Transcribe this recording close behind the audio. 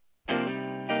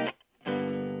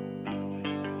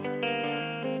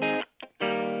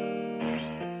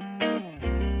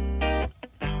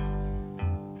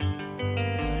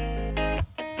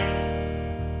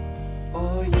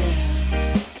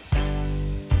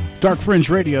Dark Fringe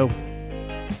Radio.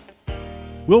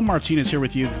 Will Martinez here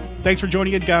with you. Thanks for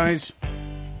joining it, guys.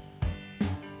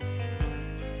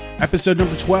 Episode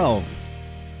number 12.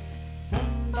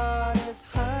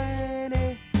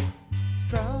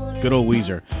 Good old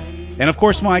Weezer. And of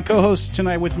course, my co-host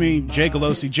tonight with me, Jay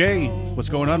Galosi. Jay, what's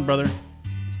going on, brother?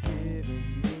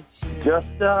 Just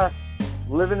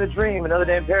living the dream. Another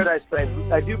day in paradise. But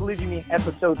I do believe you mean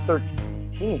episode 13.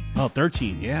 Oh,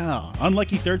 13. Yeah.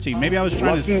 Unlucky 13. Maybe I was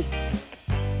trying to...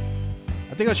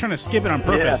 I think I was trying to skip it on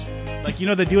purpose. Yeah. Like, you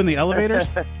know they do in the elevators?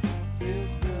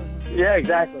 Yeah,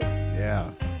 exactly. Yeah.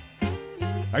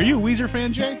 Are you a Weezer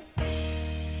fan, Jay?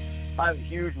 I'm a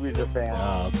huge Weezer fan.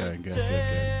 Oh, okay. Good.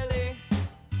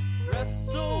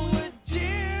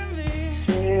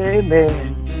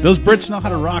 Amen. Those Brits know how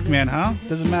to rock, man, huh?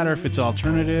 Doesn't matter if it's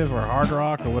alternative or hard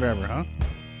rock or whatever, huh?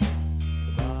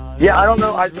 Yeah, I don't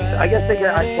know. I guess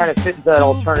I kind of fit into that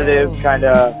alternative kind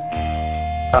of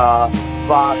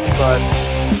box, but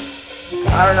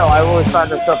I don't know. I always find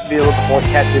their stuff to be a little bit more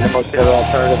catchy than most of the other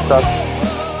alternative stuff.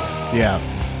 Yeah,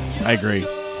 I agree.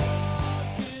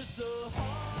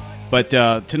 But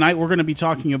tonight we're going to be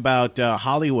talking about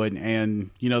Hollywood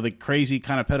and, you know, the crazy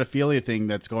kind of pedophilia thing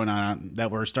that's going on that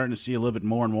we're starting to see a little bit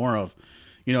more and more of.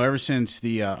 You know, ever since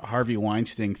the Harvey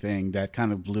Weinstein thing that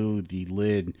kind of blew the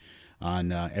lid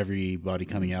on everybody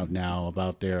coming out now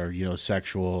about their, you know,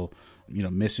 sexual, you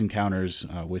know, misencounters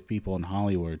with people in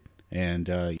Hollywood. And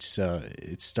it's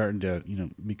starting to, you know,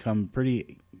 become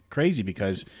pretty crazy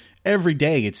because every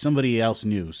day it's somebody else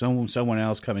new, someone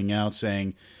else coming out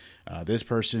saying this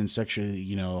person sexually,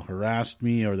 you know, harassed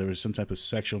me or there was some type of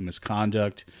sexual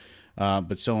misconduct,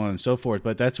 but so on and so forth.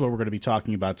 But that's what we're going to be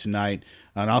talking about tonight.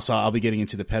 And also I'll be getting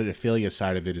into the pedophilia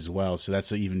side of it as well. So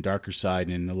that's an even darker side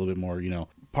and a little bit more, you know,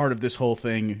 part of this whole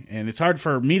thing. And it's hard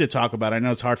for me to talk about. I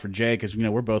know it's hard for Jay because, you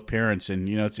know, we're both parents and,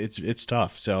 you know, it's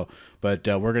tough. So, but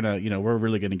we're going to, you know, we're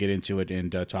really going to get into it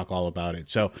and talk all about it.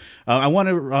 So I want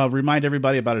to remind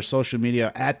everybody about our social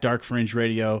media at Dark Fringe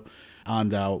Radio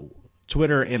on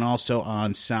Twitter and also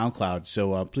on SoundCloud.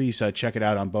 So please check it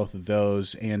out on both of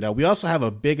those. And we also have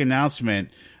a big announcement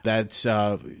that's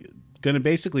going to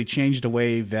basically change the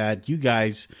way that you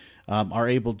guys are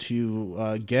able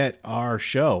to get our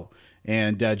show.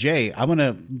 And Jay, I'm going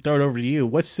to throw it over to you.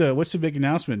 What's the big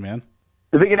announcement, man?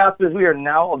 The big announcement is we are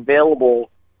now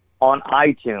available on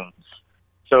iTunes.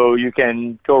 So you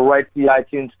can go right to the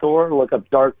iTunes store, look up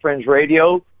Dark Fringe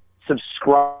Radio,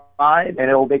 subscribe, and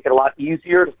it'll make it a lot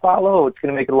easier to follow. It's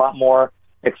going to make it a lot more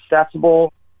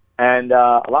accessible and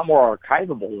a lot more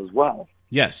archivable as well.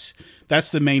 Yes,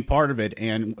 that's the main part of it.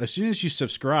 And as soon as you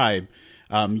subscribe,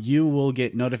 you will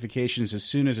get notifications as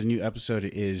soon as a new episode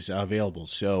is available.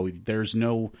 So there's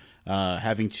no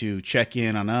having to check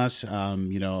in on us,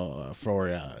 you know, for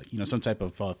you know, some type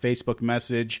of Facebook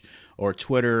message or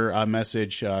Twitter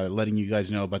message letting you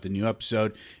guys know about the new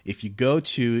episode. If you go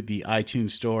to the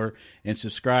iTunes store and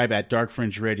subscribe at Dark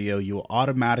Fringe Radio, you will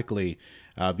automatically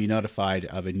be notified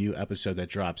of a new episode that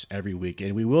drops every week.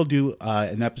 And we will do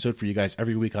an episode for you guys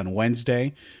every week on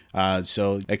Wednesday.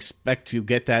 So expect to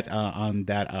get that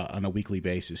on a weekly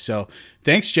basis. So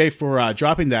thanks, Jay, for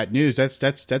dropping that news.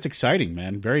 That's exciting,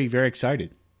 man. Very, very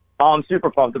excited. Oh, I'm super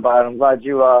pumped about it. I'm glad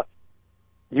you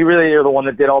really are the one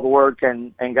that did all the work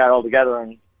and got it all together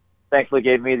and thankfully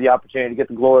gave me the opportunity to get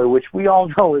the glory, which we all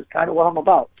know is kind of what I'm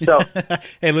about. So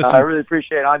hey, listen, I really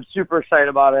appreciate it. I'm super excited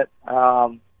about it.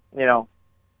 You know,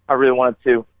 I really wanted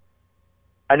to.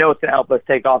 I know it's going to help us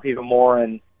take off even more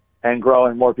and grow,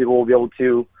 and more people will be able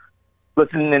to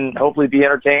listen and hopefully be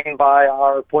entertained by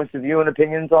our points of view and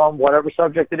opinions on whatever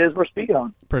subject it is we're speaking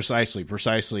on.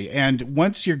 Precisely. And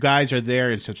once your guys are there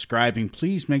and subscribing,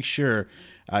 please make sure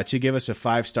to give us a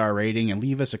 5-star rating and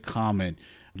leave us a comment.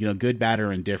 You know, good, bad,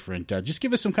 or indifferent. Just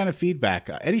give us some kind of feedback.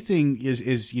 Anything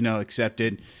is you know,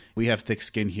 accepted. We have thick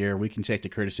skin here. We can take the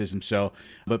criticism. So,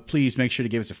 but please make sure to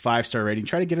give us a 5-star rating.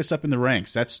 Try to get us up in the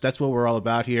ranks. That's what we're all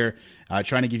about here.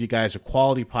 Trying to give you guys a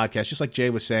quality podcast, just like Jay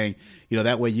was saying. You know,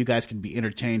 that way you guys can be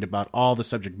entertained about all the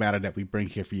subject matter that we bring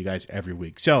here for you guys every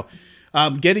week. So,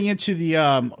 getting into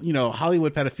the you know,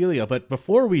 Hollywood pedophilia. But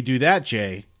before we do that,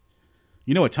 Jay,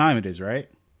 you know what time it is, right?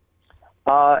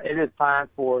 It is time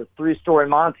for 3-Story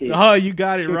Monty. Oh, you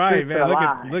got it right,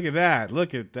 man. Look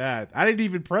at that. I didn't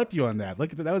even prep you on that.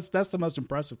 Look at that. That's the most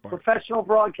impressive part. Professional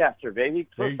broadcaster, baby.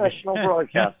 Professional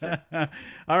broadcaster.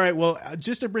 All right. Well,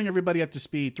 just to bring everybody up to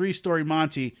speed, 3-Story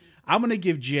Monty. I'm going to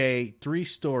give Jay 3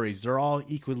 stories. They're all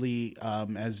equally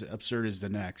as absurd as the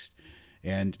next.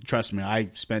 And trust me, I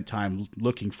spent time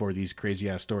looking for these crazy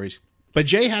ass stories. But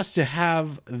Jay has to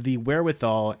have the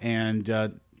wherewithal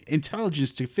and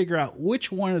intelligence to figure out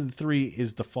which one of the 3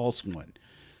 is the false one.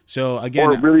 So again,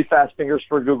 or really fast fingers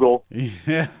for Google.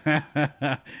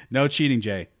 No cheating,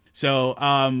 Jay. So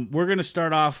we're going to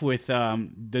start off with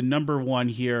the number one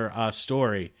here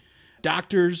story.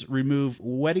 Doctors remove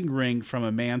wedding ring from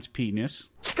a man's penis.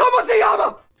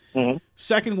 Mm-hmm.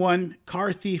 Second one,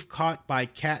 car thief caught by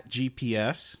cat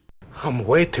GPS. I'm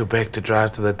way too big to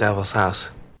drive to the devil's house.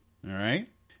 All right.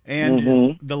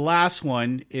 And the last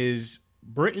one is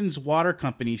Britain's water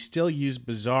company still use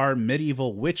bizarre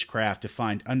medieval witchcraft to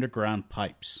find underground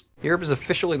pipes. Europe is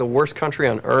officially the worst country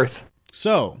on earth.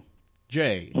 So,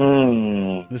 Jay,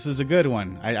 this is a good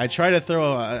one. I try to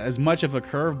throw as much of a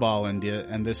curveball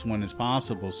in this one as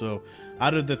possible. So,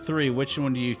 out of the three, which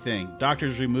one do you think?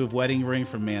 Doctors remove wedding ring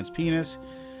from man's penis,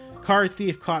 car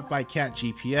thief caught by cat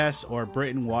GPS, or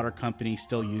Britain water company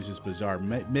still uses bizarre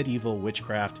medieval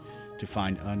witchcraft to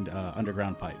find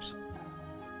underground pipes?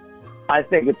 I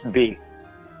think it's B.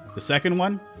 The second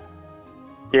one?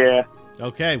 Yeah.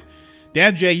 Okay.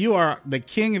 Dan J, you are the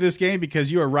king of this game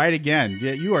because you are right again.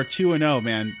 You are 2-0,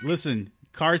 man. Listen,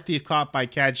 car thief caught by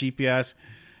cat GPS.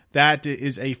 That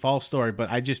is a false story,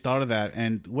 but I just thought of that.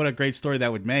 And what a great story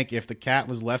that would make if the cat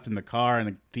was left in the car and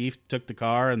the thief took the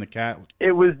car and the cat...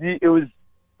 It was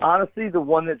honestly the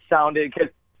one that sounded, cause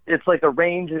it's like a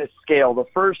range and a scale. The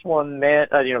first one,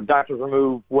 doctors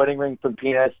remove wedding ring from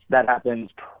penis. That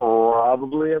happens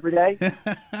probably every day.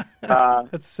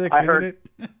 That's sick, I isn't heard it?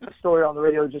 a story on the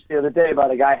radio just the other day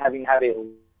about a guy having had a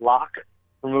lock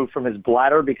removed from his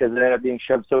bladder because it ended up being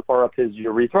shoved so far up his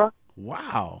urethra.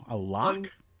 Wow, a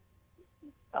lock?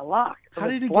 A lock. How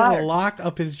did he get a lock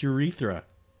up his urethra?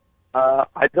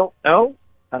 I don't know,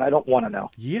 and I don't want to know.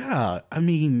 Yeah, I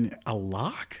mean, a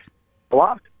lock? A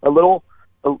lock.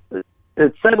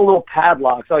 It said a little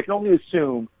padlock, so I can only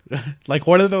assume. Like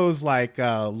one of those, luggage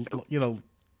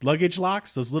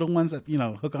locks? Those little ones that,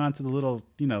 hook onto the little,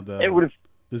 the zippers?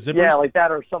 Yeah, like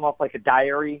that, or something off like a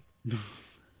diary.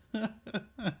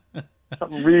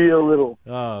 Something real little.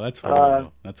 Oh, that's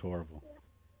horrible. That's horrible.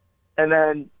 And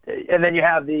then you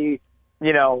have the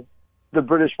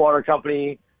British water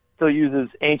company still uses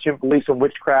ancient beliefs in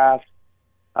witchcraft.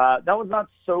 That one's not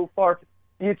so far.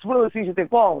 It's one of those things you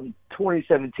think, well, in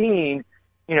 2017,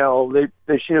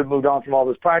 they should have moved on from all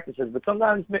those practices. But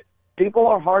sometimes people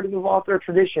are hard to move off their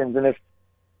traditions, and if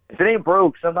it ain't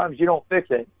broke, sometimes you don't fix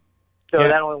it. So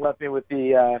that only left me with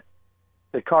the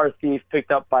car thief picked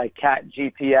up by cat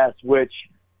GPS, which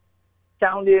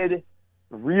sounded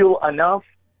real enough.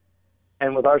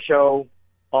 And with our show,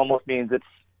 almost means it's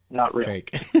not real.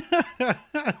 Fake.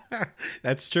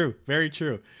 That's true. Very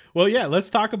true. Well, yeah,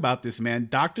 let's talk about this, man.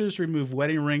 Doctors remove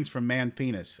wedding rings from man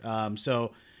penis.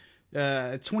 So,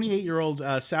 a 28-year-old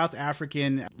South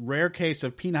African, rare case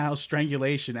of penile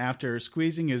strangulation after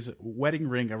squeezing his wedding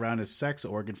ring around his sex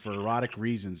organ for erotic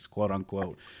reasons, quote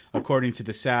unquote, according to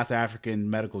the South African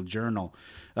Medical Journal.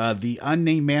 The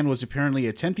unnamed man was apparently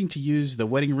attempting to use the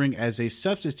wedding ring as a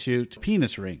substitute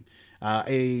penis ring.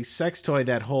 A sex toy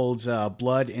that holds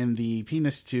blood in the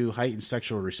penis to heighten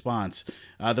sexual response.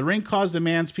 The ring caused the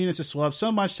man's penis to swell up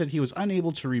so much that he was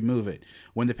unable to remove it.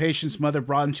 When the patient's mother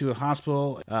brought him to a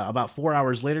hospital about 4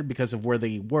 hours later, because of where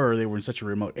they were in such a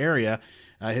remote area,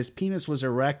 his penis was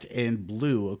erect and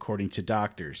blue, according to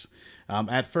doctors.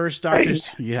 At first,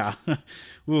 doctors... Yeah.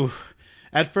 Ooh.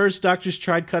 At first, doctors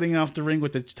tried cutting off the ring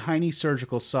with a tiny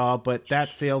surgical saw, but that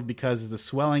failed because of the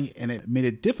swelling, and it made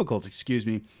it difficult,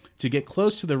 to get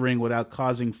close to the ring without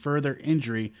causing further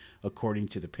injury, according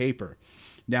to the paper.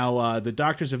 Now, the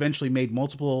doctors eventually made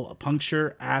multiple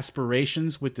puncture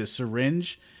aspirations with the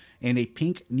syringe and a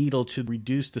pink needle to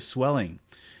reduce the swelling.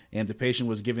 And the patient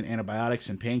was given antibiotics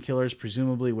and painkillers,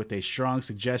 presumably with a strong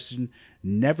suggestion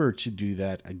never to do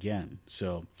that again.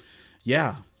 So,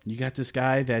 yeah, you got this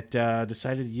guy that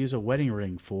decided to use a wedding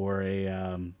ring for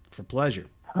pleasure.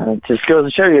 It just goes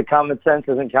to show you common sense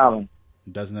isn't common.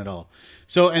 It doesn't at all.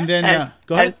 So, and then,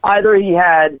 go ahead. And either he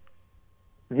had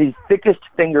the thickest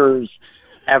fingers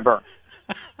ever,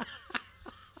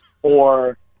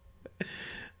 or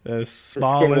the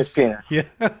smallest penis. Yeah.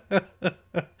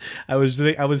 I was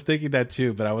thinking that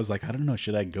too, but I was like, I don't know,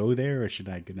 should I go there or should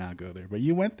I not go there? But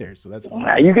you went there, so that's fine.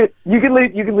 Nah, you can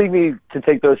leave me to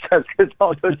take those steps because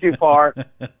I'll go too far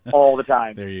all the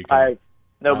time. There you go.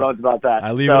 No bones about that.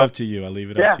 I leave it up to you. Up to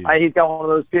you. Yeah, he's got one of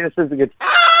those penises that gets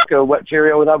a wet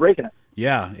Cheerio without breaking it.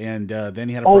 Yeah, and then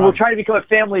he had a problem. We're trying to become a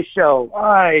family show.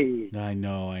 I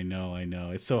know.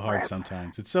 It's so hard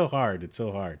sometimes. It's so hard.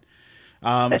 So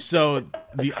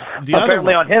the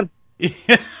apparently other on him.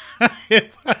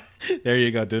 There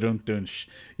you go.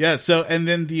 Yeah. So and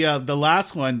then the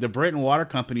last one, the Britain Water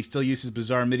Company still uses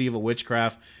bizarre medieval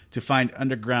witchcraft to find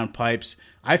underground pipes.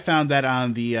 I found that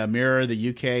on the Mirror, the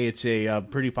UK. It's a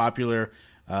pretty popular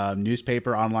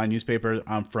newspaper, online newspaper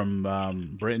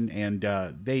from Britain,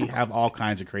 and they have all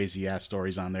kinds of crazy ass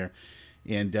stories on there.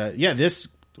 And this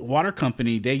water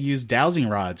company, they use dowsing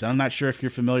rods. I'm not sure if you're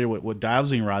familiar with what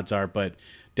dowsing rods are, but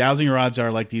dowsing rods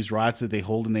are like these rods that they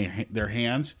hold in their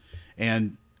hands,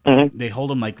 and they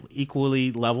hold them like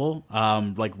equally level,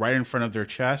 like right in front of their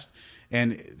chest.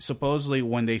 And supposedly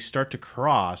when they start to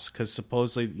cross, because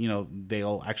supposedly,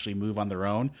 they'll actually move on their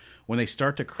own. When they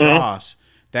start to cross,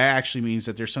 that actually means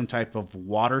that there's some type of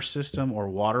water system or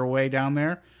waterway down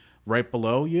there right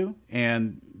below you.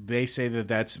 And they say that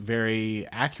that's very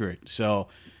accurate. So,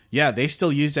 yeah, they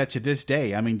still use that to this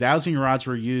day. I mean, dowsing rods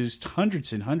were used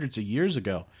hundreds and hundreds of years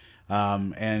ago.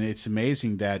 And it's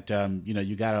amazing that,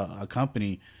 you got a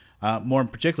company, more in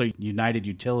particular, United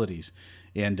Utilities.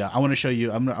 And I want to show you,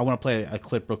 I want to play a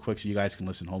clip real quick so you guys can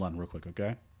listen. Hold on real quick,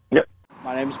 okay? Yep.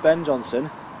 My name's Ben Johnson.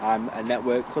 I'm a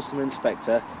network customer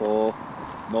inspector for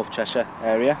North Cheshire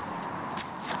area.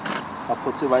 I'll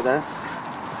put it right there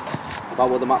about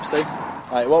what the maps say.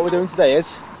 Right, what we're doing today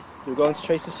is we're going to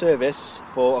trace the service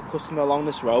for a customer along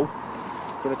this row.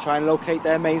 We're going to try and locate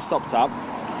their main stop tab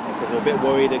because they're a bit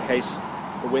worried in case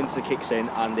the winter kicks in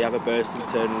and they have a burst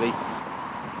internally.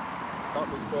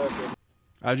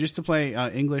 Just to play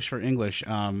English for English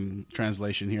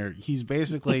translation here, he's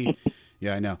basically,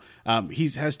 yeah, I know. He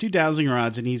has two dowsing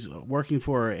rods, and he's working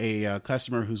for a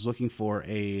customer who's looking for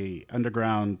a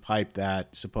underground pipe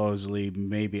that supposedly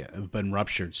maybe have been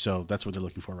ruptured. So that's what they're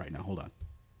looking for right now. Hold on.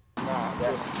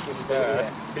 Just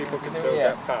there. People can still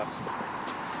get past.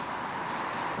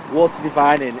 Water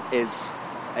divining is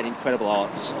an incredible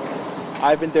art.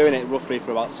 I've been doing it roughly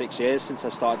for about 6 years since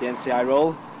I've started the NCI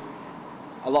role.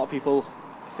 A lot of people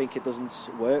think it doesn't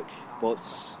work, but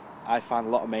I found a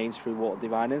lot of mains through water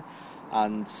divining,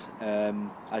 and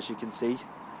as you can see,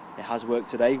 it has worked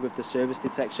today with the service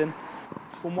detection.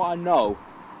 From what I know,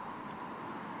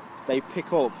 they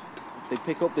pick up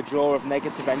the draw of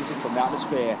negative energy from the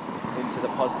atmosphere into the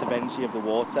positive energy of the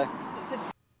water.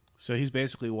 So he's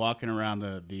basically walking around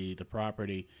the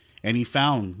property, and he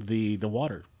found the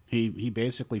water. He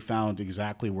basically found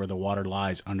exactly where the water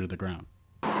lies under the ground.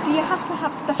 Do you have to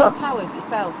have special powers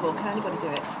yourself, or can anybody do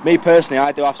it? Me personally,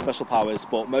 I do have special powers,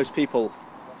 but most people,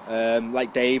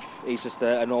 like Dave, he's just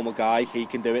a normal guy, he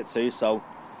can do it too, so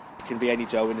it can be any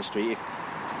Joe in the street.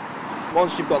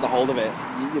 Once you've got the hold of it,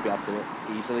 you'll be able to do it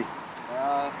easily.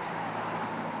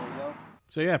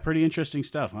 So yeah, pretty interesting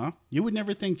stuff, huh? You would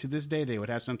never think to this day they would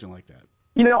have something like that.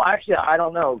 Actually, I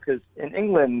don't know, because in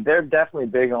England, they're definitely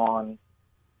big on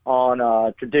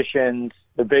traditions.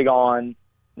 They're big on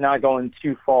not going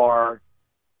too far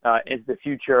into the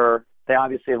future. They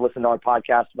obviously have listened to our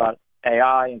podcast about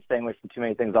AI and staying away from too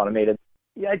many things automated.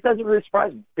 Yeah, it doesn't really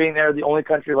surprise me. Being they're the only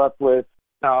country left with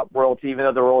royalty, even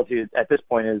though the royalty at this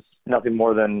point is nothing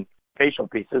more than facial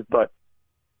pieces, but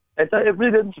it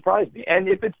really doesn't surprise me. And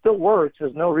if it still works,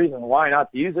 there's no reason why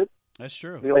not to use it. That's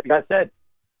true. Like I said,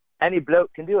 any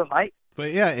bloke can do it, mate.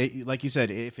 But yeah, like you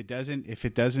said, if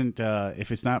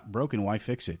it's not broken, why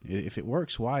fix it? If it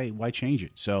works, why change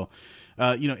it? So,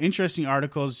 interesting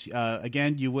articles.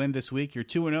 Again, you win this week. You're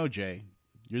 2-0, Jay.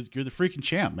 You're the freaking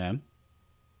champ, man.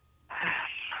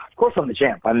 Of course, I'm the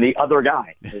champ. I'm the other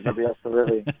guy. There's nobody else to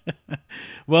really.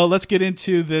 Well, let's get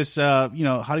into this.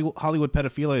 Hollywood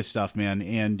pedophilia stuff, man,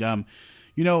 and.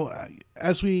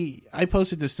 I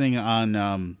posted this thing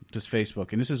on this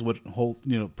Facebook, and this is what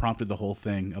prompted the whole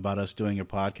thing about us doing a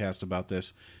podcast about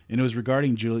this, and it was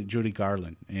regarding Judy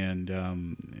Garland, and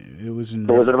it was in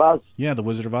The Wizard of Oz. Yeah, The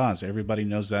Wizard of Oz. Everybody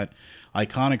knows that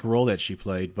iconic role that she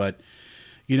played, but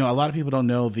a lot of people don't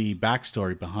know the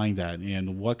backstory behind that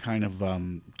and what kind of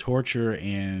torture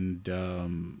and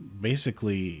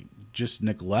basically just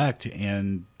neglect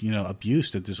and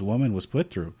abuse that this woman was put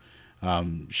through.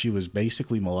 She was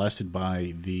basically molested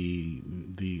by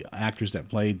the actors that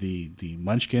played the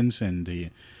Munchkins and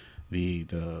the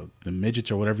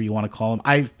midgets or whatever you want to call them.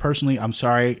 I'm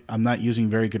sorry, I'm not using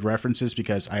very good references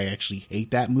because I actually hate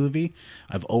that movie.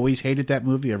 I've always hated that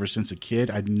movie ever since a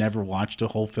kid. I've never watched the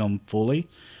whole film fully.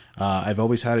 I've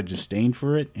always had a disdain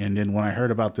for it, and then when I heard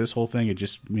about this whole thing, it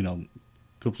just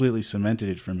completely cemented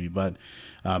it for me. But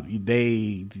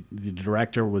the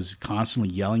director was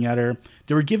constantly yelling at her.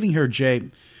 They were giving her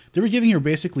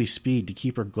basically speed to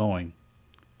keep her going,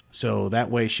 so that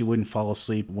way she wouldn't fall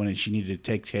asleep when she needed to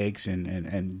take takes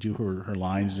and do her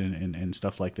lines and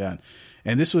stuff like that.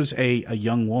 And this was a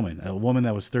young woman, a woman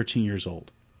that was 13 years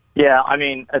old. Yeah, I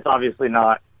mean, it's obviously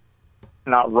not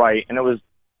right, and it was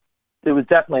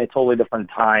definitely a totally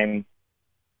different time.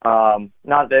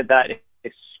 Not that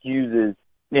excuses,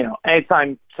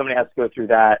 anytime somebody has to go through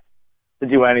that to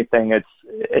do anything,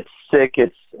 it's sick.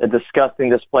 It's a disgusting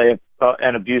display of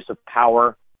an abuse of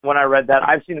power. When I read that,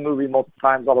 I've seen the movie multiple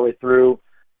times all the way through.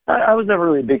 I was never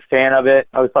really a big fan of it.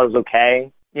 I always thought it was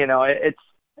okay. It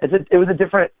was a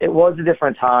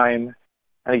different time.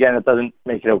 And again, it doesn't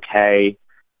make it okay,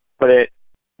 but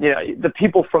the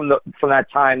people from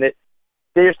that time,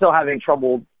 they're still having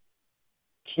trouble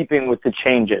keeping with the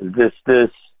changes.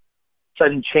 This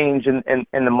sudden change in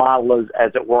the model,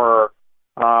 as it were,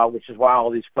 which is why all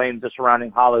these flames are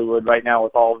surrounding Hollywood right now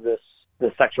with all of the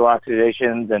sexual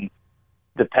accusations and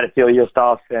the pedophilia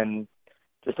stuff and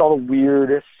just all the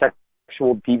weirdest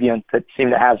sexual deviants that seem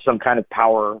to have some kind of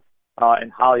power in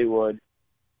Hollywood.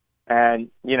 And,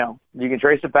 you can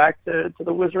trace it back to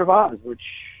the Wizard of Oz, which...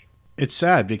 It's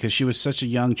sad because she was such a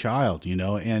young child,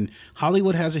 and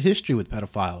Hollywood has a history with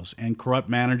pedophiles and corrupt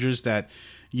managers that,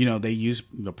 they use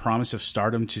the promise of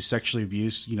stardom to sexually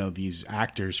abuse, these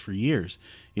actors for years,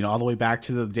 all the way back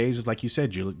to the days of, like you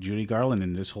said, Judy Garland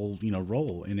and this whole,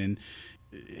 role. And then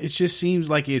it just seems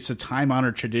like it's a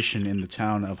time-honored tradition in the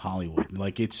town of Hollywood.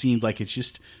 Like, it seems like it's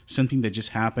just something that just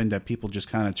happened that people just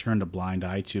kind of turned a blind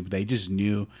eye to. But they just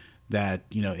knew that,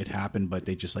 it happened, but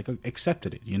they just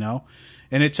accepted it,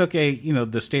 and it took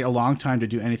the state a long time to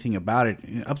do anything about it.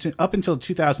 Up until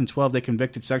 2012, they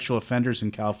convicted sexual offenders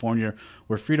in California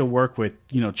were free to work with,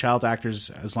 child actors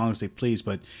as long as they please.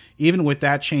 But even with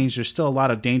that change, there's still a lot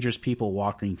of dangerous people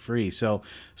walking free. So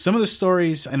some of the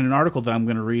stories in an article that I'm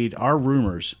going to read are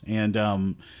rumors. And,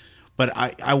 but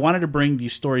I wanted to bring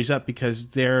these stories up because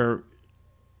where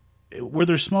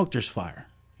there's smoke, there's fire.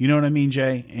 You know what I mean,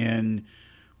 Jay? And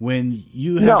when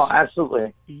you have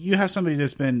absolutely, you have somebody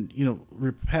that's been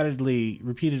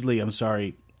repeatedly,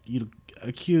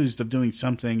 accused of doing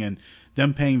something and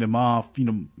them paying them off,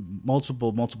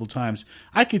 multiple times.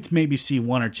 I could maybe see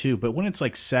one or two, but when it's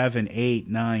like 7, 8,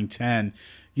 9, 10,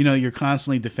 you're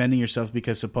constantly defending yourself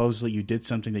because supposedly you did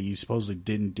something that you supposedly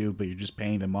didn't do, but you're just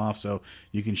paying them off so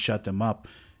you can shut them up.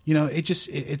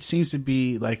 It seems to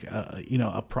be like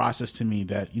a process to me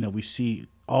that we see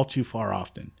all too far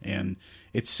often, and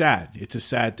it's sad. It's a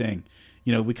sad thing.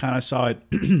 We kind of saw it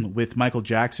with Michael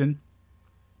Jackson.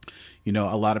 A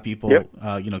lot of people,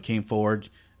 came forward,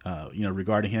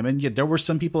 regarding him, and yet there were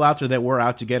some people out there that were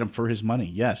out to get him for his money.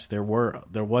 Yes, there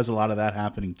was a lot of that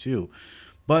happening too,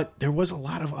 but there was a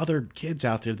lot of other kids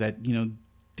out there that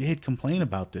did complain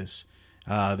about this,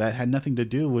 that had nothing to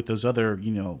do with those other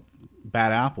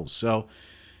bad apples. So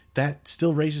that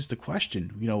still raises the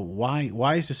question,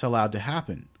 why is this allowed to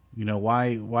happen?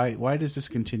 Why does this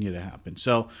continue to happen?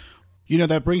 So,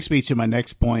 that brings me to my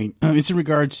next point. It's in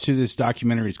regards to this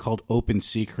documentary. It's called Open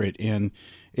Secret, and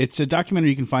it's a documentary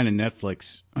you can find on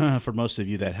Netflix for most of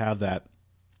you that have that.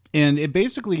 And it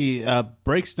basically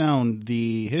breaks down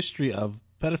the history of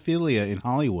pedophilia in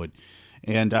Hollywood.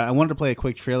 And I wanted to play a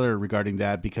quick trailer regarding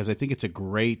that because I think it's a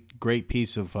great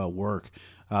piece of work.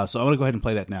 So I want to go ahead and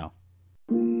play that now.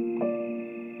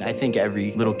 I think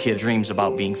every little kid dreams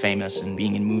about being famous and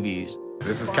being in movies.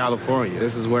 This is California.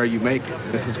 This is where you make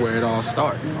it. This is where it all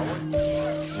starts.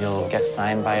 You'll get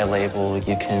signed by a label.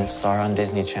 You can star on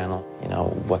Disney Channel.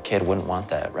 What kid wouldn't want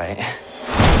that, right?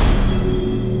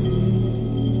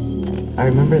 I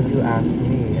remember you asked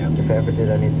me if I ever did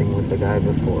anything with the guy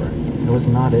before. I was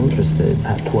not interested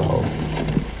at 12.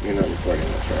 You're not recording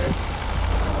this, right?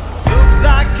 Looks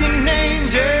like an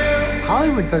angel.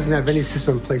 Hollywood doesn't have any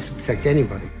system in place to protect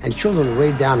anybody, and children are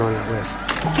way down on that list.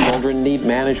 Children need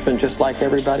management just like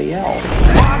everybody else.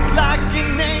 Walk like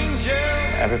an angel.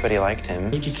 Everybody liked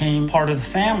him. He became part of the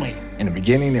family. In the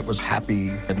beginning, it was happy,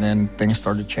 and then things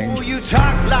started changing. Oh, you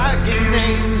talk like an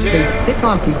angel. They pick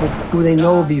on people who they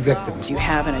know will be victims. You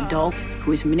have an adult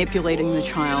who is manipulating the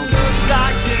child.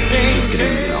 Just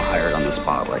getting hired on the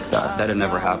spot like that had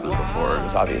never happened before. It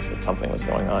was obvious that something was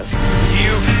going on.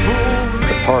 You fool me.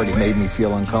 The party made me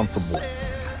feel uncomfortable.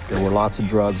 There were lots of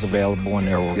drugs available, and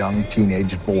there were young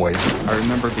teenage boys. I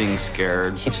remember being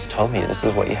scared. He just told me this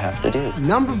is what you have to do. A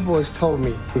number of boys told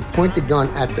me to point the gun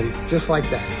at them just like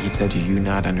that. He said, "Do you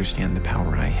not understand the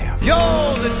power I have?"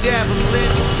 You're the devil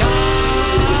in disguise.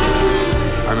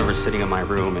 I remember sitting in my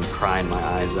room and crying my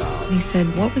eyes out. He said,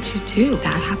 "What would you do?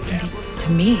 That happened to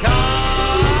me."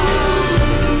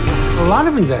 A lot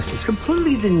of investors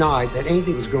completely denied that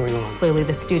anything was going on. Clearly,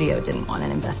 the studio didn't want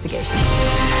an investigation.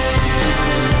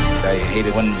 I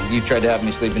hated when you tried to have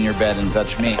me sleep in your bed and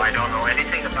touch me. I don't know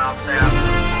anything about that.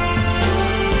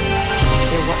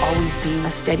 There will always be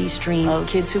a steady stream of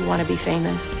kids who want to be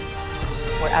famous.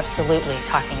 We're absolutely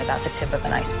talking about the tip of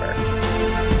an iceberg.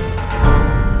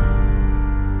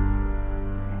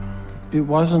 It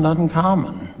wasn't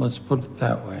uncommon, let's put it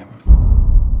that way.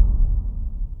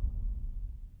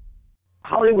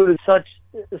 Hollywood is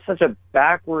such a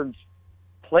backwards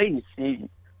place.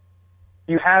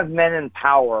 You have men in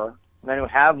power, men who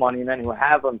have money, men who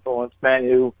have influence, men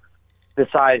who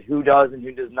decide who does and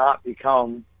who does not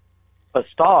become a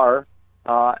star,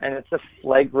 and it's a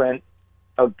flagrant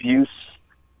abuse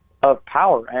of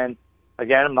power. And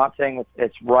again, I'm not saying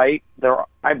it's right.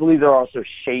 I believe there are also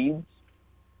shades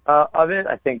of it.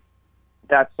 I think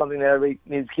that's something that everybody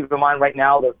needs to keep in mind right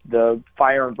now. The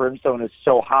fire and brimstone is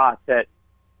so hot that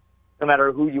no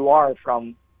matter who you are,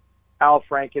 from Al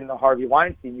Franken to Harvey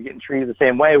Weinstein, you're getting treated the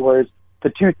same way. Whereas the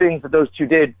two things that those two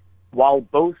did, while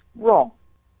both wrong,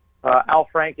 Al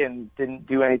Franken didn't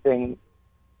do anything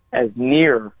as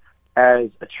near as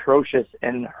atrocious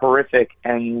and horrific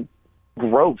and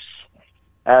gross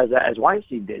as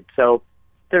Weinstein did. So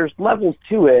there's levels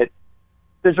to it.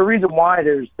 There's a reason why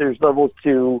there's levels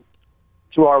to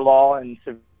our law and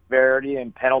severity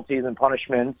and penalties and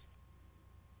punishments.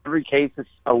 Every case is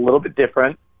a little bit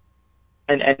different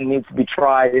and needs to be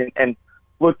tried and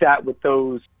looked at with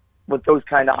those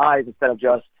kind of eyes instead of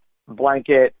just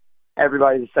blanket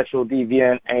everybody's a sexual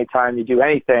deviant anytime you do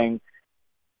anything,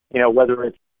 whether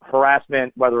it's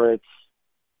harassment, whether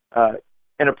it's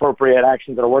inappropriate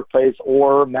actions at a workplace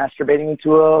or masturbating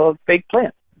into a fake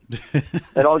plant.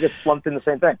 It all gets lumped in the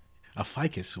same thing. A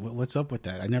ficus. What's up with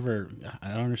that? I don't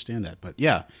understand that. But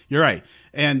yeah, you're right.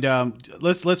 And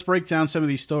let's break down some of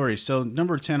these stories. So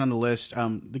number 10 on the list,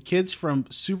 the kids from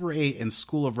Super 8 and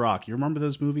School of Rock. You remember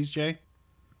those movies, Jay?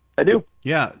 I do.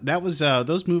 Yeah, that was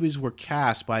those movies were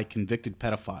cast by a convicted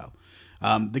pedophile.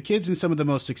 The kids in some of the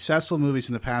most successful movies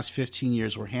in the past 15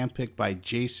 years were handpicked by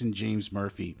Jason James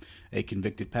Murphy, a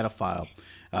convicted pedophile.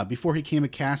 Before he became a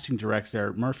casting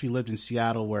director, Murphy lived in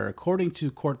Seattle, where, according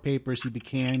to court papers, he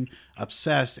became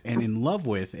obsessed and in love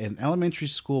with an elementary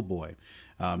school boy.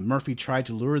 Murphy tried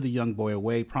to lure the young boy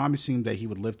away, promising that he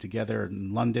would live together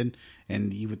in London,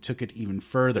 and he took it even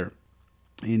further.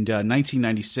 In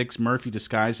 1996, Murphy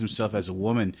disguised himself as a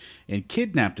woman and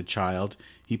kidnapped a child.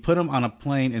 He put him on a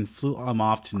plane and flew him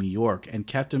off to New York and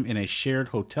kept him in a shared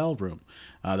hotel room.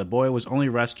 The boy was only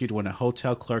rescued when a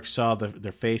hotel clerk saw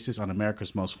their faces on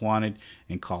America's Most Wanted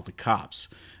and called the cops.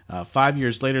 5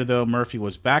 years later, though, Murphy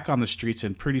was back on the streets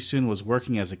and pretty soon was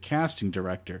working as a casting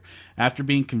director. After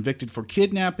being convicted for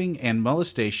kidnapping and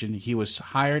molestation, he was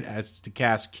hired to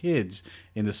cast kids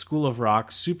in the School of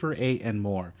Rock, Super 8, and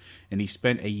more. And he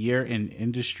spent a year in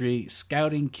industry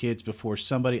scouting kids before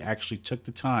somebody actually took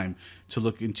the time to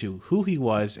look into who he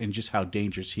was and just how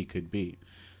dangerous he could be.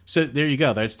 So there you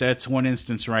go. That's one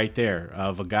instance right there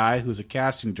of a guy who's a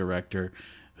casting director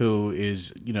who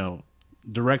is,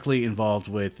 directly involved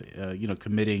with,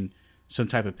 committing some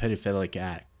type of pedophilic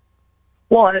act.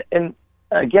 Well, and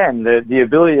again, the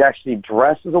ability to actually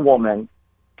dress as a woman,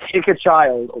 take a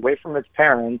child away from its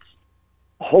parents,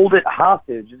 hold it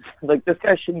hostage. Like, this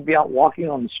guy shouldn't be out walking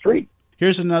on the street.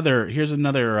 Here's another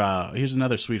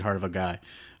sweetheart of a guy.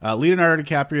 Leonardo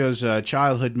DiCaprio's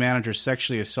childhood manager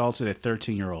sexually assaulted a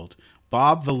 13-year-old.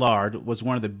 Bob Villard was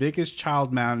one of the biggest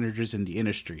child managers in the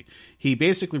industry. He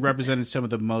basically represented some of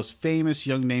the most famous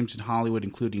young names in Hollywood,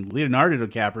 including Leonardo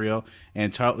DiCaprio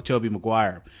and Tobey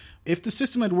Maguire. If the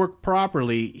system had worked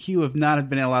properly, he would not have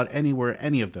been allowed anywhere,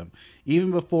 any of them.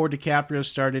 Even before DiCaprio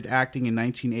started acting in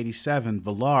 1987,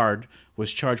 Villard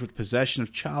was charged with possession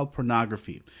of child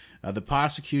pornography. The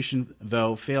prosecution,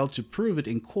 though, failed to prove it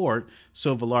in court,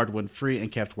 so Villard went free and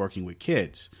kept working with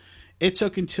kids. It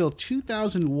took until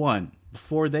 2001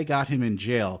 before they got him in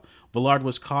jail. Villard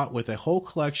was caught with a whole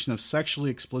collection of sexually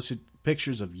explicit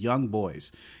pictures of young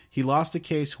boys. He lost the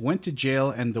case, went to jail,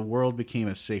 and the world became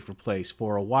a safer place,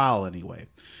 for a while anyway,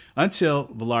 until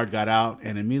Villard got out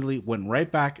and immediately went right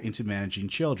back into managing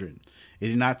children. It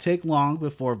did not take long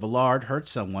before Villard hurt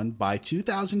someone. By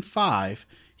 2005,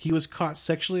 he was caught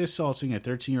sexually assaulting a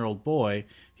 13-year-old boy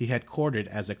he had courted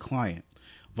as a client.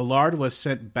 Villard was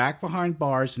sent back behind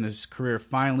bars and his career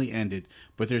finally ended,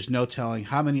 but there's no telling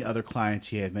how many other clients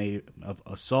he had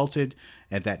assaulted,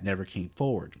 and that never came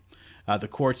forward. The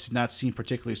courts did not seem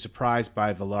particularly surprised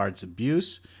by Villard's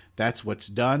abuse. That's what's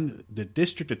done, the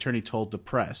district attorney told the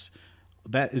press.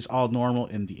 That is all normal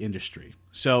in the industry.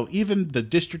 So even the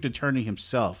district attorney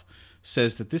himself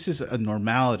says that this is a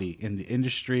normality in the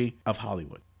industry of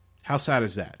Hollywood. How sad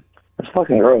is that? That's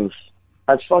fucking gross.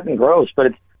 That's fucking gross, but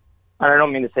it's, I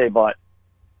don't mean to say, but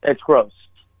it's gross.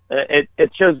 It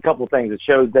shows a couple of things. It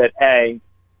shows that, A,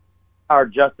 our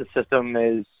justice system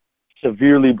is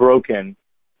severely broken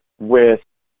with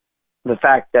the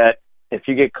fact that if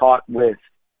you get caught with,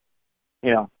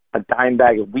 a dime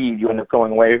bag of weed, you end up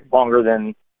going away longer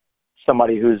than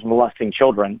somebody who's molesting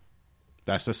children.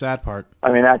 That's the sad part.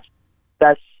 I mean, that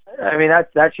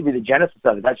should be the genesis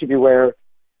of it. That should be where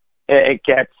it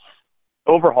gets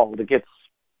overhauled. It gets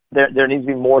there needs to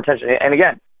be more attention. And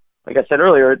again, like I said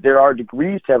earlier, there are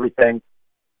degrees to everything.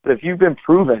 But if you've been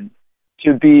proven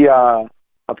to be a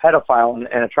pedophile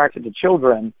and attracted to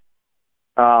children,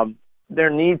 there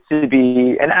needs to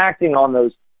be an acting on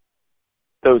those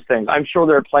things. I'm sure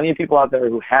there are plenty of people out there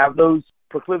who have those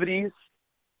proclivities.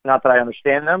 Not that I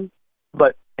understand them,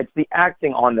 but it's the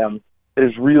acting on them that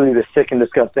is really the sick and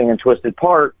disgusting and twisted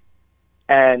part.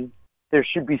 And there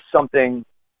should be something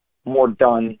more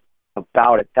done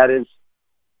about it. That is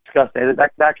disgusting.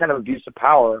 That kind of abuse of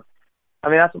power. I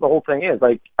mean, that's what the whole thing is.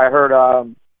 Like, I heard,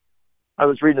 I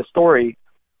was reading a story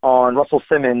on Russell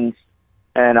Simmons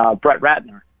and Brett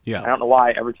Ratner. Yeah. I don't know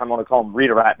why every time I want to call him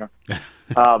Rita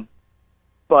Ratner.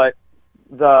 But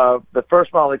the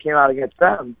first model that came out against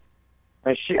them,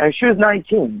 and she was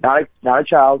 19, not a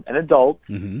child, an adult,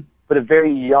 mm-hmm. but a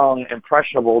very young,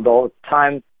 impressionable adult. At the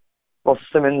time, Russell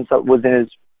Simmons was in his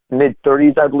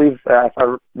mid-30s, I believe, if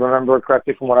I remember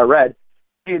correctly from what I read.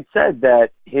 He had said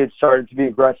that he had started to be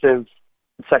aggressive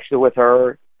sexually with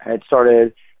her, had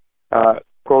started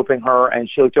groping her, and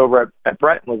she looked over at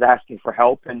Brett and was asking for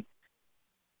help, and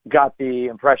got the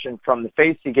impression from the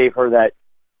face he gave her that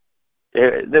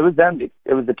it was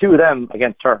the two of them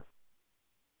against her.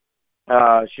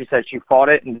 She said she fought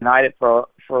it and denied it for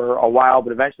a while,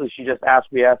 but eventually she just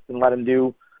acquiesced and let him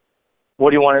do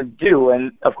what he wanted to do.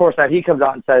 And of course, now he comes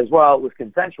out and says, well, it was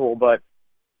consensual, but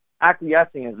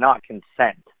acquiescing is not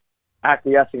consent.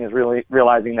 Acquiescing is really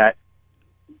realizing that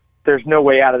there's no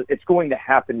way out of it. It's going to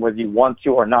happen whether you want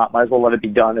to or not. Might as well let it be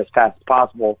done as fast as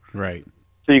possible. Right.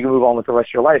 So you can move on with the rest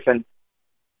of your life. And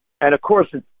of course,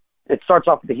 it starts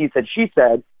off with the he said, she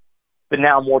said, but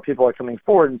now more people are coming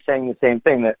forward and saying the same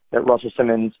thing, that Russell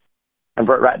Simmons and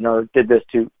Brett Ratner did this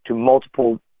to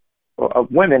multiple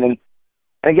women. And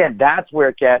again, that's where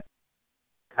it gets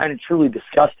kind of truly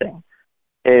disgusting,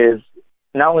 is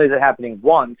not only is it happening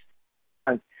once,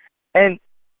 and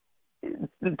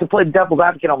to play devil's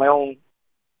advocate on my own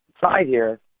side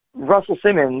here, Russell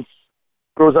Simmons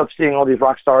grows up seeing all these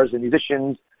rock stars and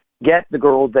musicians get the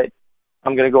girls that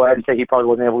I'm going to go ahead and say he probably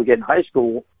wasn't able to get in high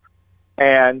school.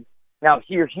 And now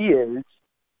here he is,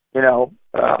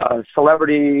 a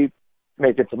celebrity,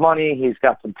 making some money. He's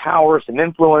got some power, some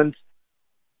influence,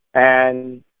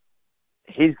 and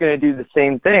he's going to do the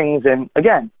same things. And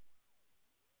again,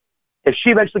 if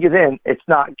she eventually gets in, it's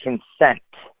not consent.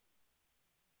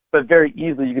 But very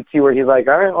easily you can see where he's like,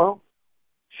 all right, well,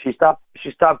 she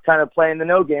stopped kind of playing the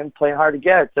no game, playing hard to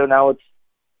get. So now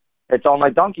it's on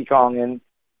like Donkey Kong. And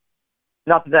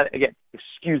not that again,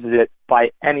 excuses it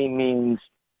by any means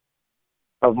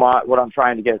of what I'm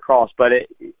trying to get across, but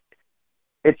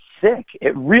it's sick.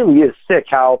 It really is sick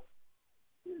how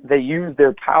they use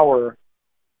their power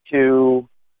to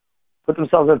put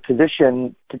themselves in a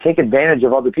position to take advantage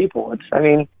of other people.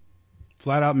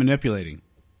 Flat out manipulating.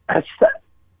 It's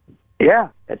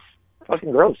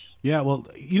fucking gross. Yeah, well,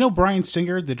 Bryan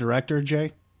Singer, the director,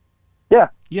 Jay? Yeah.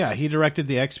 Yeah, he directed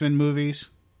the X-Men movies.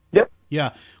 Yep.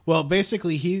 Yeah. Well,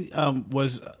 basically, he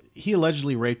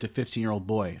allegedly raped a 15-year-old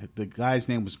boy. The guy's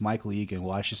name was Michael Egan.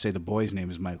 Well, I should say the boy's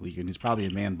name is Michael Egan. He's probably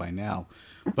a man by now.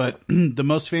 But the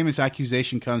most famous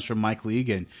accusation comes from Michael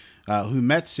Egan, who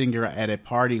met Singer at a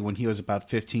party when he was about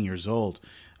 15 years old.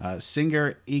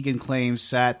 Singer, Egan claims,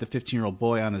 sat the 15-year-old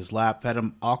boy on his lap, fed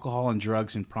him alcohol and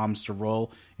drugs, and promised a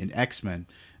role in X-Men.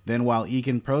 Then while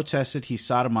Egan protested, he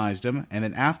sodomized him. And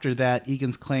then after that,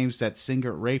 Egan claims that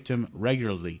Singer raped him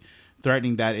regularly,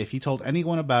 threatening that if he told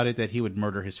anyone about it, that he would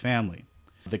murder his family.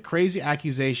 The crazy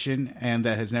accusation, and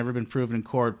that has never been proven in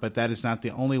court, but that is not the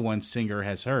only one Singer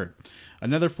has heard.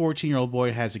 Another 14-year-old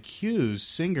boy has accused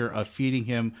Singer of feeding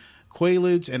him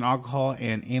Quaaludes and alcohol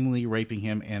and anally raping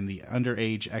him, and the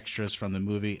underage extras from the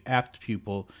movie Apt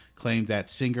Pupil claimed that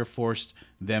Singer forced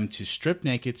them to strip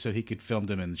naked so he could film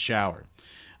them in the shower.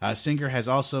 Singer has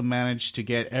also managed to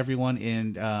get everyone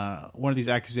in one of these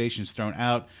accusations thrown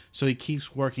out, so he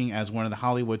keeps working as one of the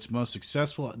Hollywood's most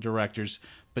successful directors.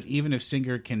 But even if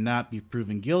Singer cannot be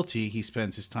proven guilty, he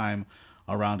spends his time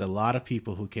around a lot of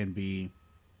people who can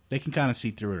kind of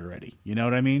see through it already. You know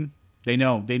what I mean? They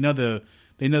know the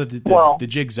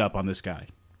jig's up on this guy.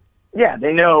 Yeah,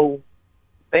 they know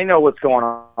what's going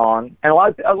on, and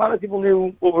a lot of people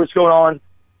knew what was going on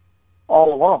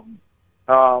all along.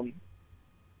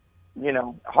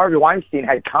 Harvey Weinstein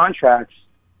had contracts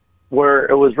where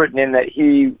it was written in that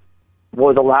he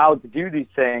was allowed to do these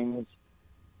things,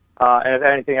 and if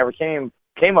anything ever came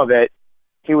of it,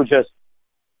 he would just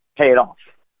pay it off.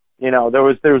 You know, there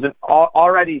was an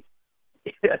already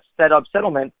set up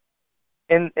settlement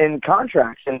in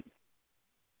contracts and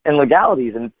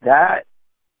legalities, and that's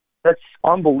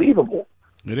unbelievable.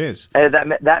 It is. And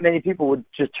that many people would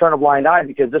just turn a blind eye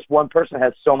because this one person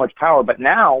has so much power. But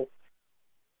now,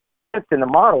 in the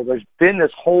model, there's been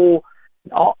this whole,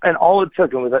 and all it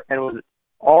took, it was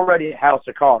already a house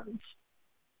of cards,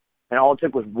 and all it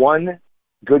took was one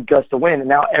good gust of wind, and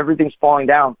now everything's falling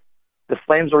down. The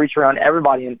flames will reach around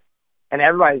everybody, and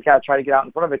everybody's got to try to get out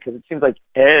in front of it because it seems like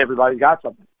everybody's got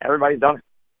something. Everybody's done it.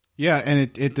 Yeah, and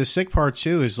the sick part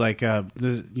too is like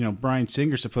Bryan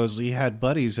Singer supposedly had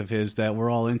buddies of his that were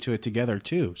all into it together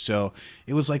too. So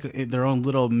it was like their own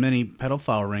little mini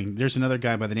pedophile ring. There's another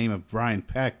guy by the name of Brian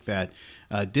Peck that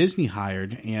Disney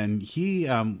hired, and he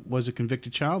was a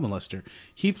convicted child molester.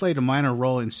 He played a minor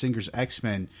role in Singer's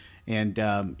X-Men,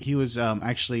 and he was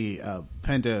actually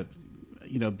penned to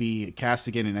be cast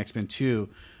again in X-Men 2,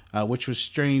 which was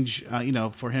strange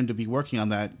for him to be working on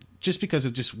that just because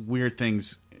of just weird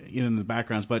things in the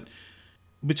backgrounds. But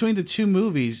between the two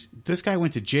movies, this guy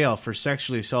went to jail for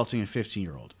sexually assaulting a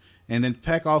 15-year-old. And then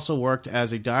Peck also worked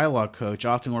as a dialogue coach,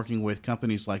 often working with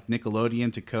companies like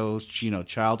Nickelodeon to coach,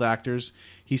 child actors.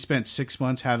 He spent 6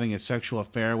 months having a sexual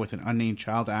affair with an unnamed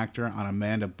child actor on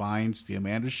Amanda Bynes' The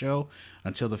Amanda Show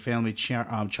until the family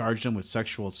charged him with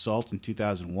sexual assault in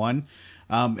 2001.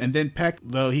 And then Peck,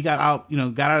 though he got out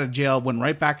of jail, went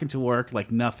right back into work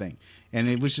like nothing. And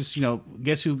it was just,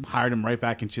 guess who hired him right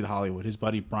back into Hollywood? His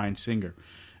buddy Bryan Singer.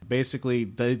 Basically,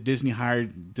 Disney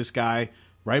hired this guy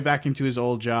right back into his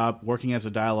old job, working as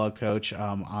a dialogue coach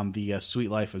on the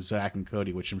Sweet Life of Zack and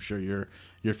Cody, which I'm sure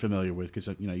you're familiar with because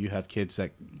you have kids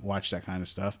that watch that kind of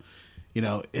stuff.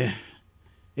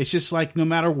 It's just like no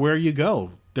matter where you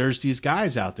go, there's these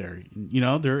guys out there.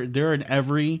 They're in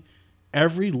every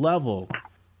level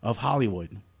of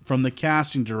Hollywood, from the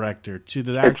casting director to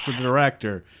the actual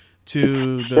director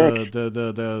to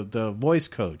the voice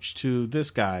coach to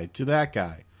this guy to that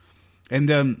guy.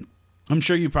 And I'm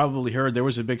sure you probably heard there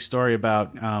was a big story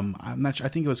about I'm not sure, I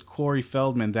think it was Corey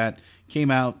Feldman that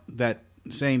came out that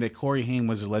saying that Corey Haim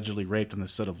was allegedly raped on the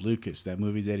set of Lucas, that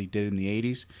movie that he did in the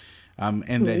 80s,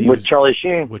 and that he with Charlie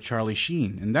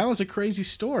Sheen. And that was a crazy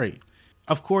story.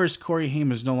 Of course, Corey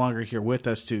Haim is no longer here with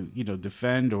us to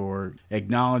defend or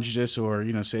acknowledge this or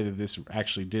say that this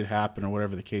actually did happen or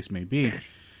whatever the case may be.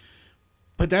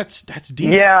 But that's deep.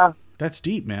 Yeah, that's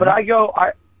deep, man. But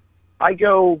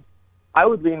I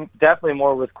would lean definitely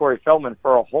more with Corey Feldman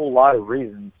for a whole lot of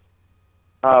reasons.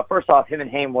 First off, him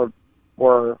and Haim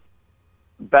were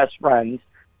best friends.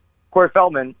 Corey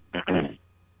Feldman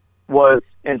was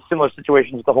in similar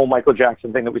situations with the whole Michael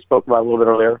Jackson thing that we spoke about a little bit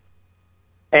earlier.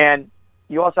 And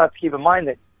you also have to keep in mind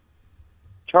that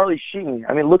Charlie Sheen,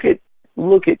 I mean, look at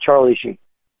Charlie Sheen.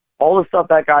 All the stuff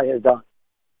that guy has done.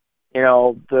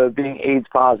 The being AIDS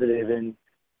positive and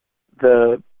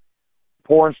the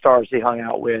porn stars he hung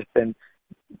out with and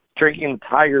drinking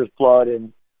tiger's blood.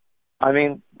 And I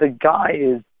mean, the guy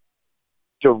is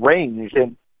deranged.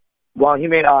 And while he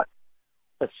may not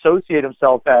associate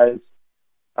himself as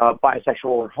bisexual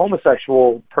or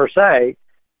homosexual per se,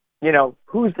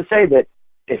 who's to say that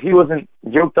if he wasn't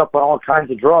yoked up on all kinds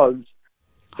of drugs,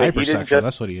 hypersexual,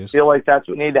 that's what he is. Feel like that's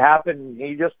what needed to happen.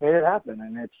 He just made it happen.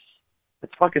 And it's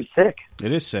fucking sick.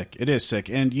 It is sick.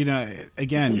 And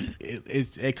again,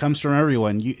 it comes from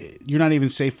everyone. You're not even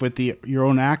safe with your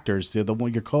own actors,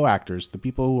 your co-actors, the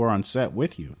people who are on set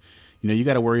with you. You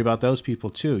got to worry about those people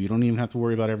too. You don't even have to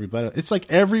worry about everybody. It's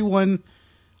like everyone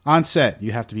on set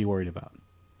you have to be worried about.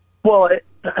 Well,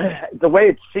 the way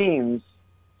it seems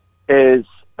is,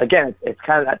 again, it's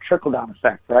kind of that trickle-down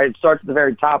effect, right? It starts at the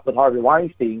very top with Harvey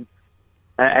Weinstein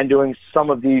and doing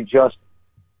some of the just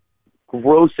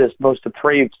grossest, most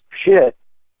depraved shit,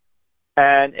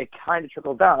 and it kind of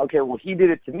trickled down. Okay, well, he did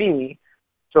it to me,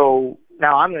 so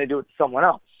now I'm going to do it to someone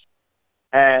else.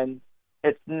 And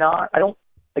it's not, I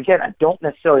don't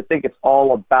necessarily think it's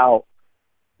all about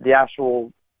the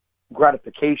actual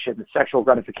gratification, the sexual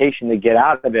gratification they get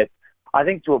out of it. I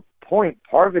think to a point,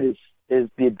 part of it is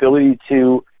the ability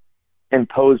to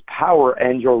impose power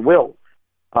and your will.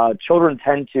 Children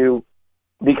tend to,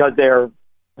 because they're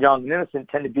young and innocent,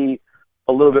 tend to be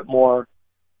a little bit more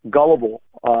gullible,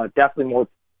 definitely more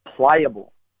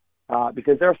pliable,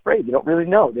 because they're afraid. They don't really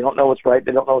know. They don't know what's right.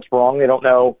 They don't know what's wrong. They don't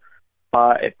know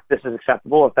if this is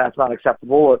acceptable, if that's not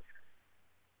acceptable.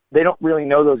 They don't really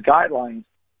know those guidelines.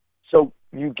 So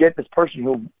you get this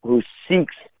person who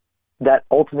seeks that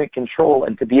ultimate control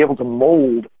and to be able to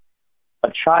mold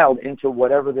a child into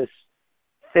whatever this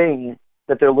thing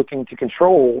that they're looking to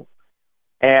control,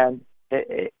 and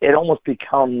it almost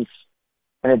becomes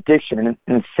an addiction, an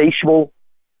insatiable,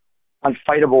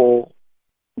 unfightable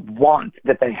want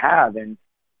that they have, and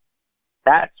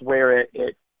that's where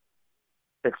it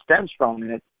stems from,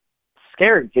 and it's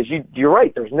scary because you're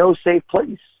right. There's no safe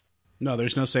place. No,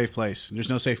 there's no safe place. There's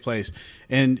no safe place.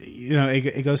 And,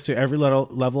 it goes to every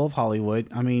level of Hollywood.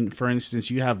 I mean, for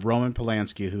instance, you have Roman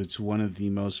Polanski, who's one of the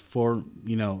most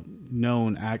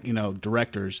known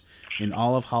directors in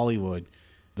all of Hollywood.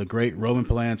 The great Roman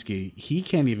Polanski. He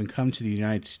can't even come to the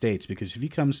United States because if he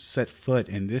comes to set foot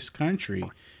in this country,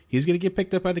 he's going to get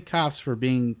picked up by the cops for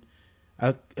being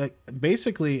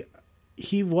basically.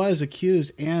 He was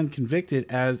accused and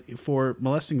convicted for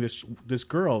molesting this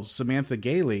girl, Samantha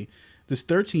Gailey, this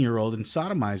 13-year-old, and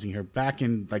sodomizing her back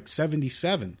in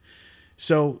 1977.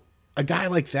 So a guy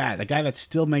like that, a guy that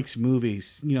still makes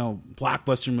movies,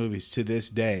 blockbuster movies to this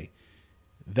day,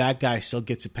 that guy still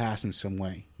gets a pass in some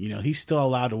way. He's still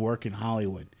allowed to work in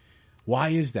Hollywood. Why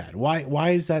is that? Why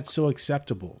is that so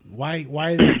acceptable? Why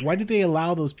do they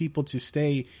allow those people to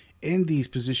stay in these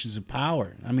positions of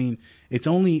power? I mean, it's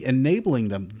only enabling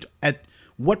them. At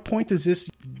what point does this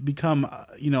become,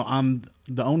 on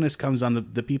the onus comes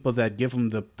on the people that give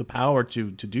them the power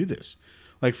to do this?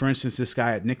 Like, for instance, this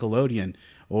guy at Nickelodeon,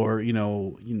 or,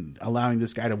 allowing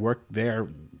this guy to work there,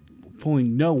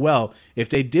 if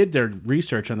they did their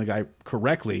research on the guy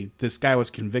correctly, this guy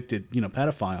was convicted,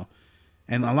 pedophile,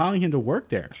 and allowing him to work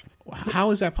there.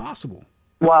 How is that possible?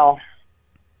 Well,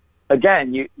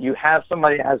 again, you have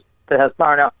somebody that has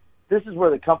power. Now, this is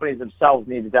where the companies themselves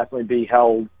need to definitely be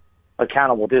held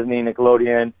accountable. Disney,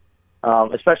 Nickelodeon,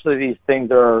 especially these things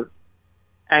that are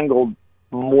angled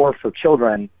more for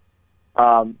children,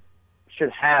 should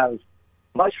have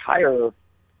much higher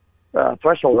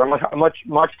thresholds, or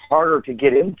much harder to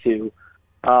get into.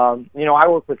 I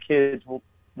work with kids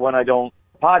when I don't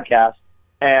podcast,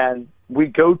 and we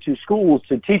go to schools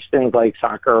to teach things like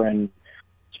soccer and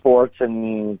sports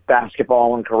and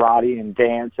basketball and karate and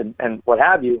dance and what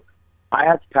have you. I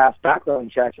have to pass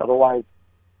background checks, otherwise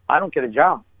I don't get a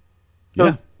job.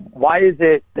 So why is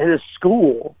it that a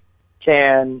school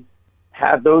can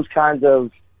have those kinds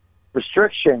of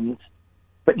restrictions,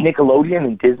 but Nickelodeon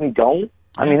and Disney don't?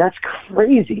 I mean, that's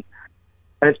crazy.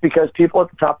 And it's because people at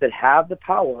the top that have the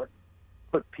power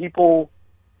put people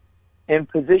in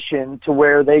position to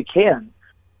where they can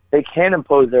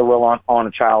impose their will on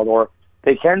a child, or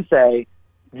they can say,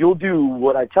 you'll do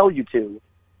what I tell you to,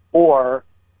 or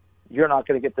you're not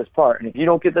going to get this part. And if you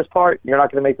don't get this part, you're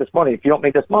not going to make this money. If you don't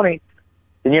make this money,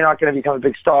 then you're not going to become a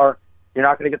big star. You're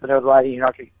not going to get the notoriety. You're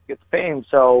not going to get the fame.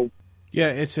 So, yeah,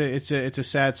 it's a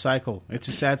sad cycle. It's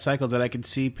a sad cycle that I can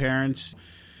see parents,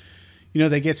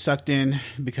 they get sucked in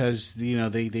because,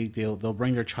 they'll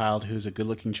bring their child who's a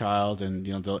good-looking child, and,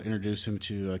 they'll introduce him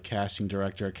to a casting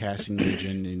director, a casting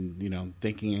agent, and,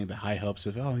 thinking the high hopes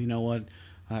of, oh, you know what,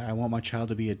 I want my child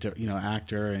to be a,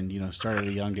 actor and, start at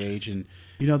a young age. And,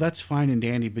 that's fine and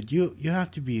dandy, but you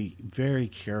have to be very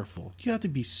careful. You have to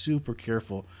be super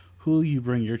careful who you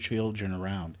bring your children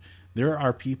around. There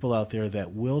are people out there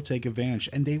that will take advantage,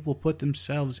 and they will put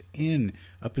themselves in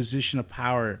a position of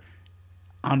power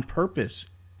on purpose,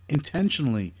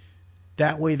 intentionally.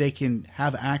 That way they can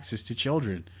have access to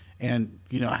children and,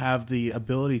 have the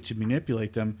ability to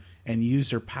manipulate them and use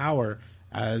their power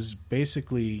as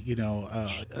basically,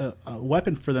 a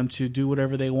weapon for them to do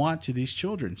whatever they want to these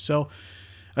children. So,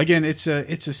 again, it's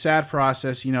a sad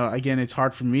process. Again, it's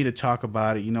hard for me to talk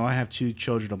about it. I have 2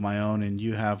 children of my own, and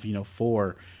you have,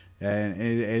 4. And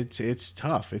it's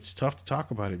tough. It's tough to talk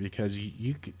about it because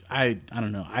I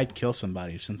don't know. I'd kill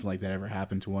somebody if something like that ever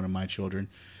happened to one of my children.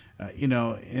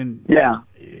 And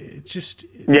it just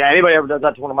anybody ever does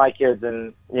that to one of my kids,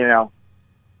 and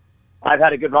I've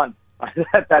had a good run.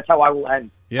 That's how I will end.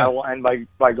 I will end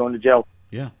by going to jail.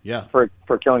 For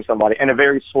killing somebody in a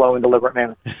very slow and deliberate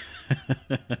manner.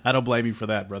 I don't blame you for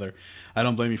that, brother. I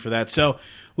don't blame you for that. So,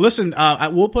 listen,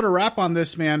 we'll put a wrap on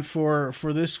this, man, for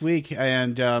this week.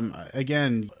 And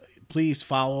again, please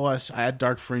follow us at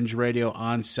Dark Fringe Radio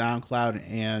on SoundCloud,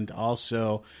 and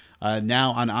also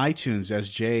now on iTunes. As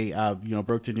Jay,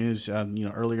 broke the news,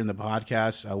 earlier in the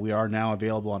podcast, we are now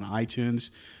available on iTunes.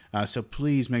 So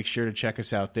please make sure to check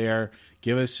us out there.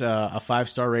 Give us a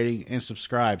 5-star rating and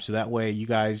subscribe, so that way you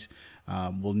guys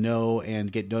will know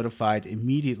and get notified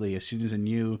immediately as soon as a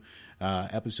new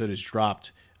episode is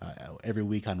dropped every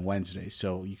week on Wednesday.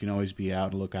 So you can always be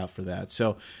out and look out for that.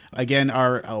 So again,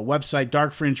 our website,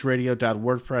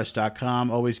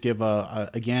 darkfringeradio.wordpress.com. Always give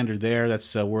a gander there.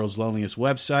 That's the world's loneliest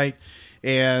website.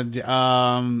 And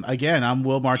again, I'm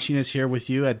Will Martinez here with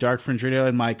you at Dark Fringe Radio,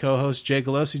 and my co-host Jay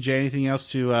Galosi. Jay, anything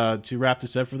else to wrap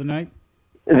this up for the night?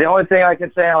 The only thing I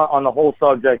can say on the whole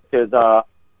subject is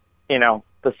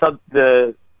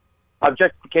the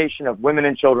objectification of women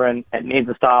and children, it needs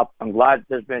to stop. I'm glad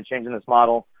there's been a change in this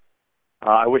model.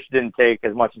 I wish it didn't take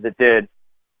as much as it did.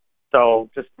 So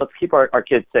just let's keep our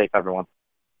kids safe, everyone.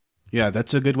 Yeah,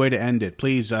 that's a good way to end it.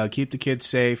 Please keep the kids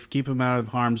safe, keep them out of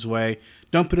harm's way.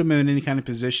 Don't put them in any kind of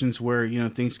positions where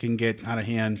things can get out of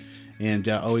hand, and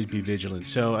always be vigilant.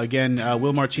 So again,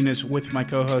 Will Martinez with my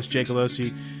co-host Jay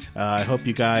Colosi. I hope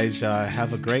you guys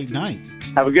have a great night.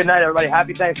 Have a good night, everybody.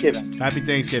 Happy Thanksgiving. Happy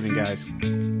Thanksgiving, guys.